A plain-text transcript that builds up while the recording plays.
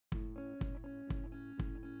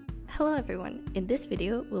Hello everyone, in this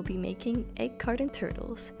video we'll be making egg carton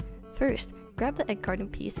turtles. First, grab the egg carton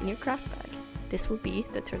piece in your craft bag. This will be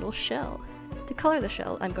the turtle shell. To color the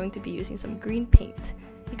shell, I'm going to be using some green paint.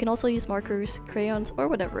 You can also use markers, crayons, or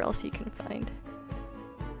whatever else you can find.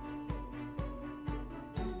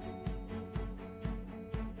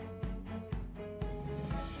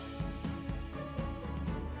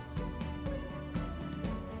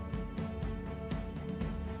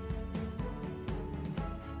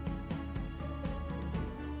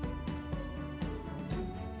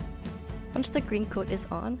 Once the green coat is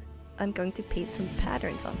on, I'm going to paint some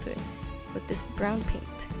patterns onto it with this brown paint.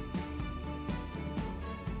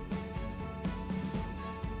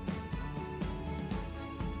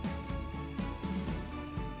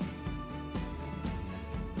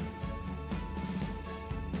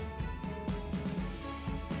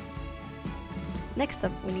 Next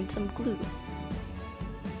up, we need some glue.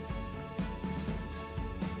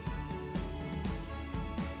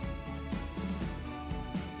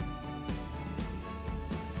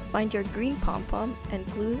 Find your green pom-pom and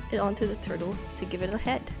glue it onto the turtle to give it a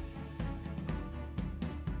head.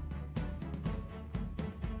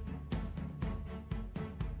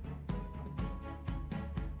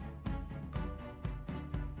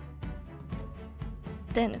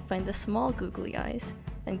 Then find the small googly eyes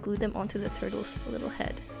and glue them onto the turtle's little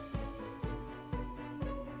head.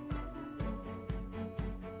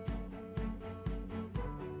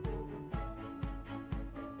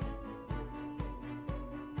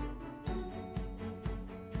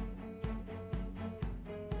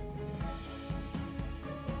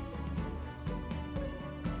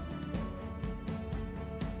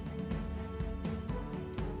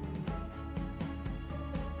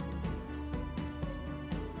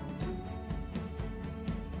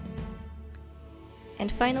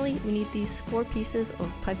 And finally, we need these 4 pieces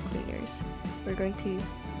of pipe cleaners. We're going to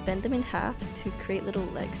bend them in half to create little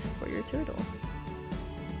legs for your turtle.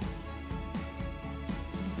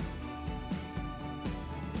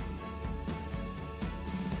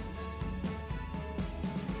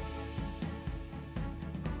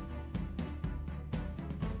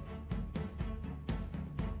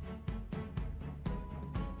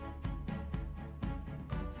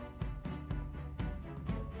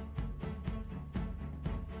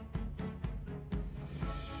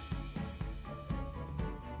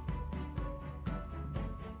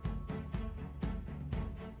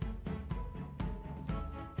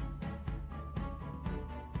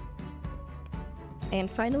 And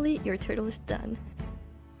finally, your turtle is done.